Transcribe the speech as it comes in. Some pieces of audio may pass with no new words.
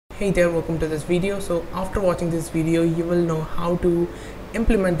Hey there, welcome to this video. So after watching this video, you will know how to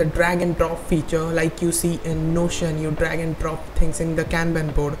implement the drag and drop feature like you see in Notion. You drag and drop things in the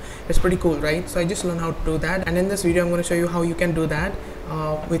Kanban board. It's pretty cool, right? So I just learned how to do that, and in this video I'm going to show you how you can do that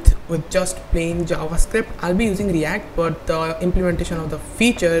with just plain JavaScript. I'll be using React, but the implementation of the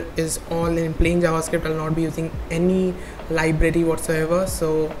feature is all in plain JavaScript. I'll not be using any library whatsoever,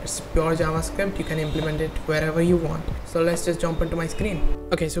 so it's pure JavaScript. You can implement it wherever you want. So let's just jump into my screen.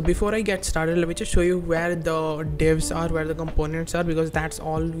 Okay, so before I get started, let me just show you where the divs are, where the components are, because that's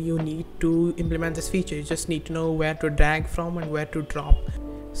all you need to implement this feature. You just need to know where to drag from and where to drop.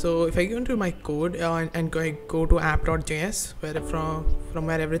 So if I go into my code and go to app.js, where from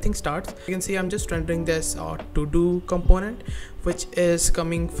where everything starts, you can see I'm just rendering this to-do component, which is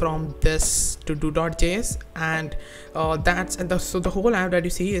coming from this to-do.js, and so the whole app that you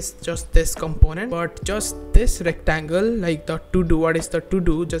see is just this component, but just this rectangle, like the to-do, what is the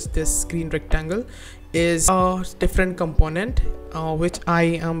to-do, just this green rectangle is a different component, which I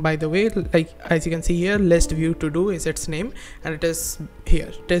am, by the way, like as you can see here, list view to do is its name, and it is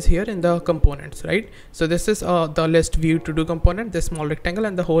here in the components, right? So this is the list view to do component, this small rectangle,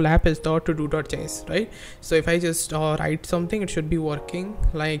 and the whole app is the to do.js, right? So if I just write something, it should be working,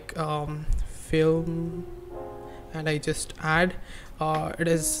 like film, and I just add it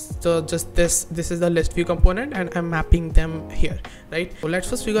is just this is the list view component, and I'm mapping them here, right? So let's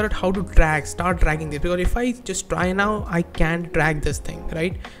first figure out how to start dragging this, because if I just try now, I can't drag this thing,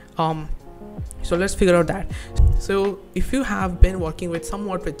 right? So let's figure out that. So if you have been working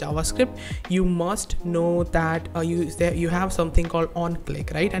somewhat with JavaScript, you must know that you have something called on click,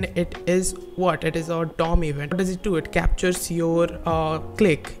 right? And it is a DOM event. What does it do? It captures your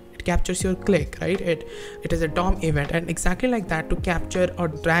click. Captures your click, right? It is a DOM event, and exactly like that, to capture or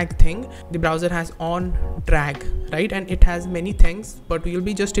drag thing, the browser has on drag, right? And it has many things, but we will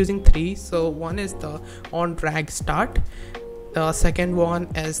be just using 3. So one is the on drag start, the second one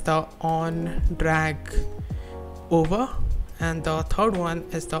is the on drag over, and the third one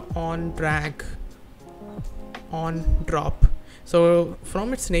is the on drag on drop. So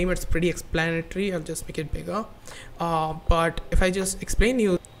from its name, it's pretty explanatory. I'll just make it bigger, but if I just explain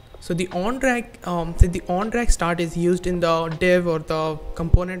you, so the on drag start is used in the div or the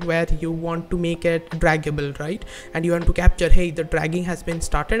component where you want to make it draggable, right? And you want to capture, hey, the dragging has been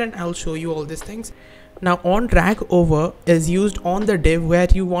started, and I'll show you all these things. Now on drag over is used on the div where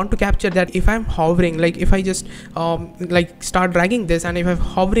you want to capture that if I'm hovering, like if I just like start dragging this, and if I'm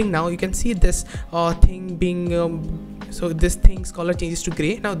hovering now, you can see this thing being so this thing's color changes to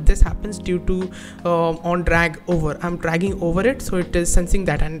gray. Now this happens due to on drag over. I'm dragging over it, so it is sensing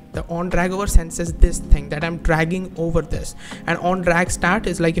that, and the on drag over senses this thing that I'm dragging over this. And on drag start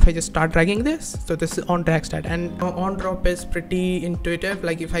is like if I just start dragging this, so this is on drag start. And on drop is pretty intuitive,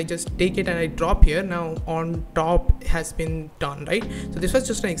 like if I just take it and I drop here, now on top has been done, right? So this was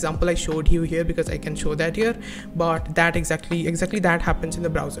just an example I showed you here because I can show that here, but that exactly that happens in the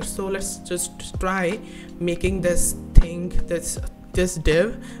browser. So let's just try making this thing, this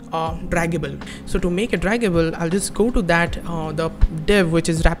div draggable. So to make it draggable, I'll just go to that the div which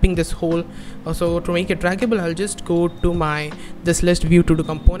is wrapping this whole so to make it draggable, I'll just go to this list view to do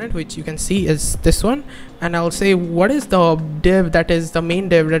component, which you can see is this one, and I'll say what is the div that is the main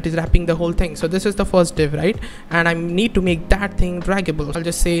div that is wrapping the whole thing. So this is the first div, right? And I need to make that thing draggable. I'll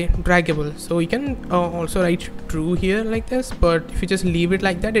just say draggable. So you can also write true here like this, but if you just leave it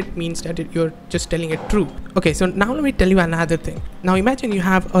like that, it means that you're just telling it true. Okay, so now let me tell you another thing. Now imagine you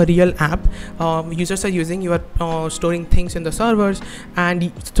have a real app users are using, you are storing things in the servers,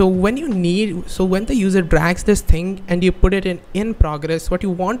 and so when the user drags this thing and you put it in progress, what you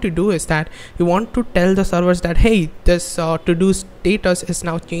want to do is that you want to tell the servers that, hey, this to-do status is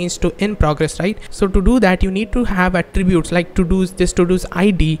now changed to in progress, right? So to do that, you need to have attributes like to-do's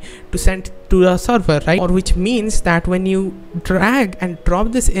ID to send to the server, right? Or which means that when you drag and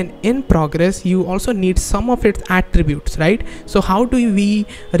drop this in progress, you also need some of its attributes, right? So how do we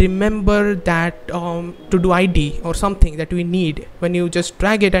remember that to-do ID or something that we need when you just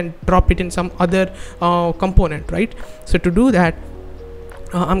drag it and drop it in some other component, right? So to do that,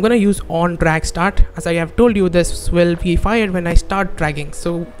 I'm gonna use on drag start. As I have told you, this will be fired when I start dragging.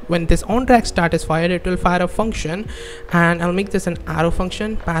 So when this on drag start is fired, it will fire a function, and I'll make this an arrow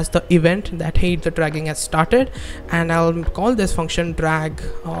function, pass the event that, hey, the dragging has started, and I'll call this function drag,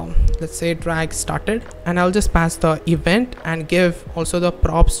 let's say drag started, and I'll just pass the event and give also the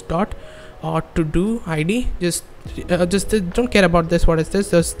props dot to do ID. Just don't care about this. What is this?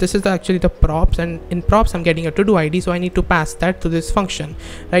 This is actually the props, and in props I'm getting a to do ID, so I need to pass that to this function,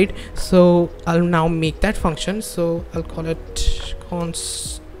 right? So I'll now make that function, so I'll call it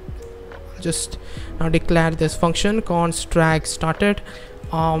const just now declare this function const drag started.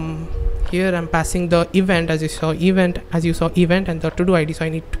 Here I'm passing the event as you saw event and the to do ID, so I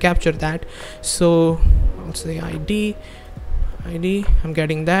need to capture that. So I'll say ID, I'm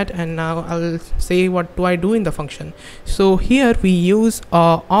getting that, and now I'll say what do I do in the function. So here we use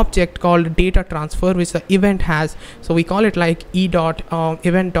a object called data transfer, which the event has, so we call it like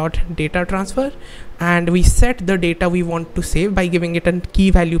event dot data transfer, and we set the data we want to save by giving it a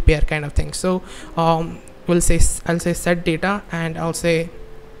key value pair kind of thing. So I'll say set data, and I'll say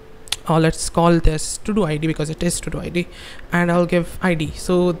let's call this to do ID because it is to do ID, and I'll give ID.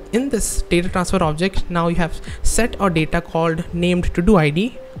 So in this data transfer object, now you have set a data called named to do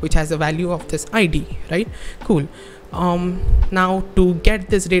ID, which has a value of this ID, right? Cool. Now to get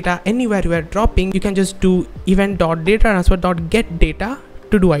this data anywhere you are dropping, you can just do event.dataTransfer.get data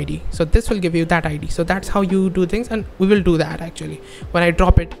to do ID. So this will give you that ID. So that's how you do things, and we will do that actually when I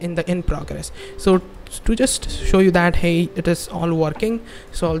drop it in the in progress. So to just show you that hey, it is all working,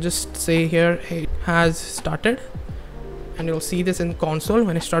 so I'll just say here hey, has started, and you'll see this in console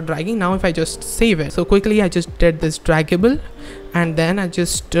when I start dragging. Now if I just save it, so quickly I just did this draggable, and then I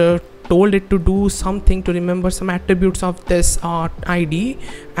just told it to do something to remember some attributes of this ID,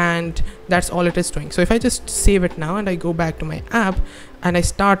 and that's all it is doing. So if I just save it now and I go back to my app and I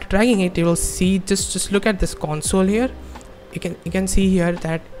start dragging it, you will see, just look at this console here. You can see here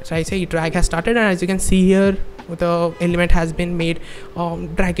that, so I say drag has started, and as you can see here the element has been made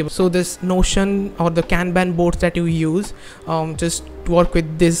draggable. So this Notion or the Kanban boards that you use just work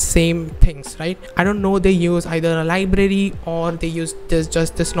with these same things, right? I don't know they use either a library or they use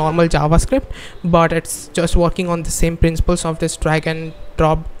just this normal JavaScript, but it's just working on the same principles of this drag and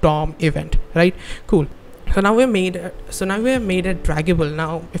drop DOM event, right? Cool. So now we have made it draggable.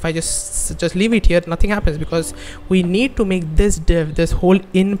 Now if I just leave it here, nothing happens because we need to make this div, this whole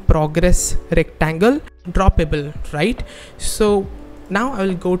in progress rectangle, droppable, right? So now I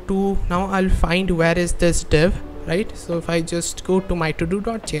will go to, now I'll find where is this div, right? So if I just go to my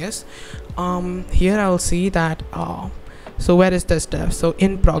todo.js, here I'll see that so where is this div? So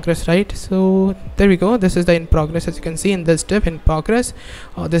in progress, right? So there we go. This is the in progress, as you can see in this div in progress.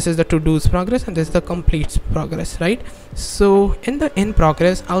 This is the to do's progress, and this is the completes progress, right? So in the in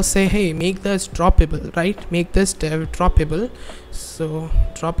progress, I'll say hey, make this droppable, right? Make this div droppable. So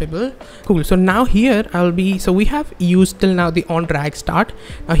droppable. Cool. So now here I'll be, so we have used till now the on drag start.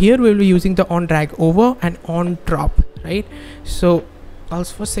 Now here we'll be using the on drag over and on drop, right? So I'll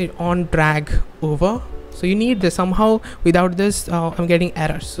first say on drag over. So you need this somehow. Without this I'm getting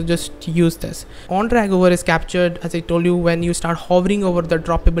errors, so just use this. On drag over is captured, as I told you, when you start hovering over the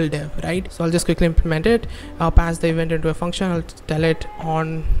droppable div, right? So I'll just quickly implement it. I'll pass the event into a function. I'll tell it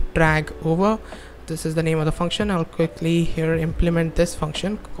on drag over. This is the name of the function. I'll quickly here implement this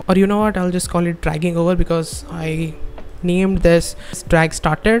function, or you know what, I'll just call it dragging over because I named this drag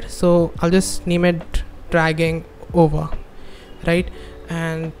started, so I'll just name it dragging over, right?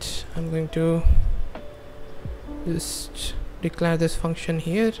 And I'm going to just declare this function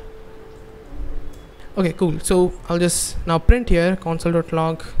here. Okay, cool. So I'll just now print here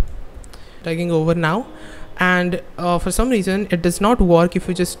console.log dragging over now, and for some reason it does not work if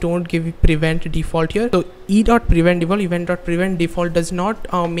you just don't give prevent default here. So e.prevent default, event.prevent default does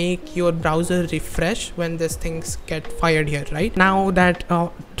not make your browser refresh when these things get fired here, right? Now that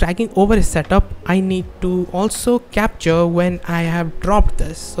dragging over is set up, I need to also capture when I have dropped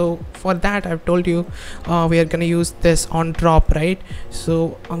this. So for that I've told you we are gonna use this on drop, right?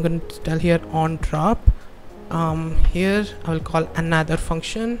 So I'm gonna tell here on drop. Here I will call another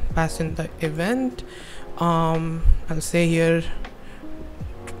function, pass in the event. I'll say here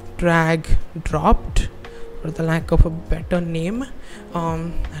drag dropped for the lack of a better name,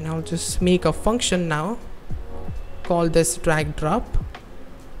 and I'll just make a function now, call this drag drop.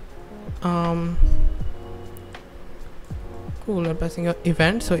 Cool. I'm passing a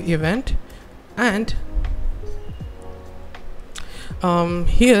event, so event, and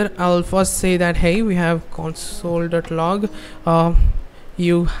here I'll first say that hey, we have console.log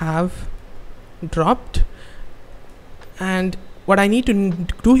you have dropped, and what I need to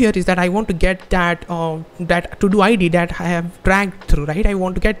do here is that I want to get that that to do ID that I have dragged through, right? I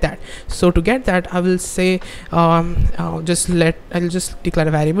want to get that. So to get that, I will say I'll just declare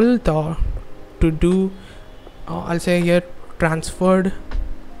a variable, the to do I'll say here transferred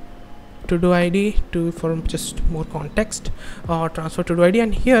to do ID for just more context, transfer to do ID,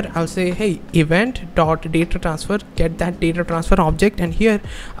 and here I'll say, hey, event dot data transfer, get that data transfer object, and here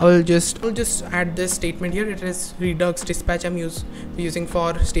I will just add this statement here. It is Redux dispatch I'm using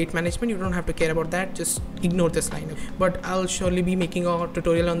for state management. You don't have to care about that, just ignore this line. But I'll surely be making a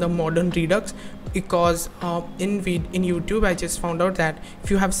tutorial on the modern Redux, because in YouTube I just found out that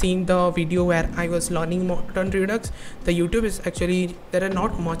if you have seen the video where I was learning modern Redux, the YouTube is actually, there are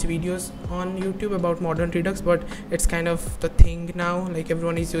not much videos on YouTube about modern Redux, but it's kind of the thing now, like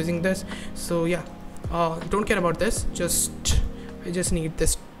everyone is using this. So yeah, don't care about this, I just need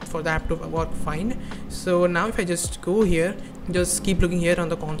this for the app to work fine. So now if I just go here, just keep looking here on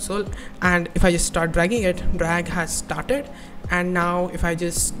the console, and if I just start dragging it, drag has started. And now if I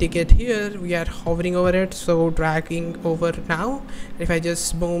just stick it here, we are hovering over it, so dragging over now. If I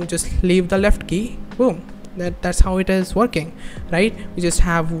just boom, just leave the left key, boom, that's how it is working, right? We just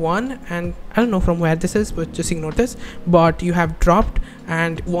have one, and I don't know from where this is, but just ignore this, but you have dropped,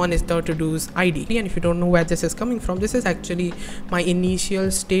 and one is the to-do's ID. And if you don't know where this is coming from, this is actually my initial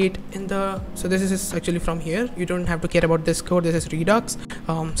state in the, so this is actually from here. You don't have to care about this code, this is Redux.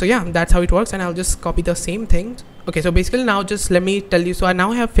 So yeah, that's how it works, and I'll just copy the same thing. Okay, so basically now just let me tell you, so I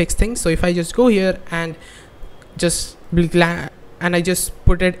now have fixed things. So if I just go here and just and I just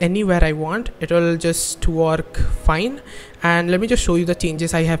put it anywhere I want, it will just work fine. And let me just show you the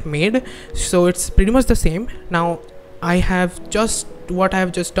changes I have made. So it's pretty much the same. Now I have just, what I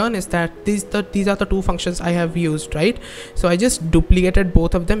have just done is that these are the two functions I have used, right? So I just duplicated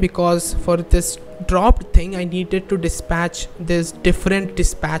both of them, because for this dropped thing I needed to dispatch this different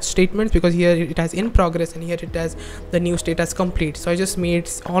dispatch statements, because here it has in progress and here it has the new state as complete. So I just made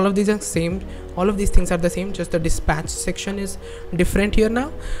all of these are same, all of these things are the same, just the dispatch section is different here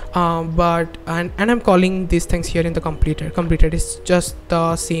now. And I'm calling these things here in the completed is just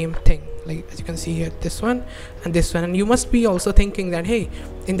the same thing. Like as you can see here, this one and this one. And you must be also thinking that, hey,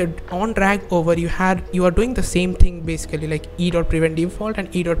 in the on drag over you are doing the same thing basically, like e.prevent default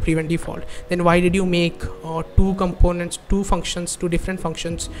and e.prevent default. Then why did you make two components, two different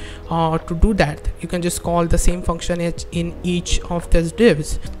functions to do that? You can just call the same function in each of these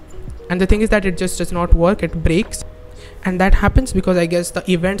divs. And the thing is that it just does not work, it breaks. And that happens because I guess the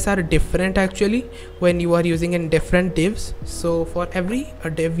events are different actually when you are using in different divs. So for every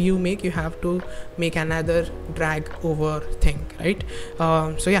div you make, you have to make another drag over thing, right?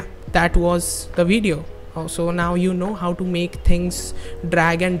 So yeah, that was the video. So now you know how to make things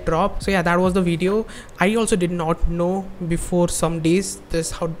drag and drop. So yeah, that was the video. I also did not know before some days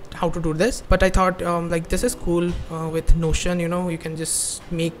this how to do this, but I thought like this is cool with Notion. You know, you can just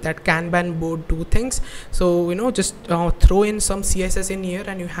make that Kanban board do things. So you know, just throw in some CSS in here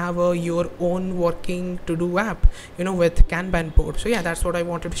and you have your own working to do app, you know, with Kanban board. So yeah, that's what I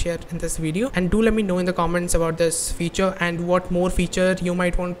wanted to share in this video. And do let me know in the comments about this feature and what more feature you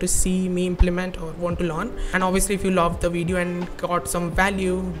might want to see me implement or want to learn. And obviously if you loved the video and got some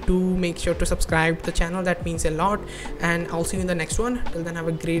value, do make sure to subscribe to the channel. That means a lot, and I'll see you in the next one. Till then, have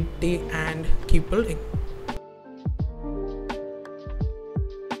a great day and keep building.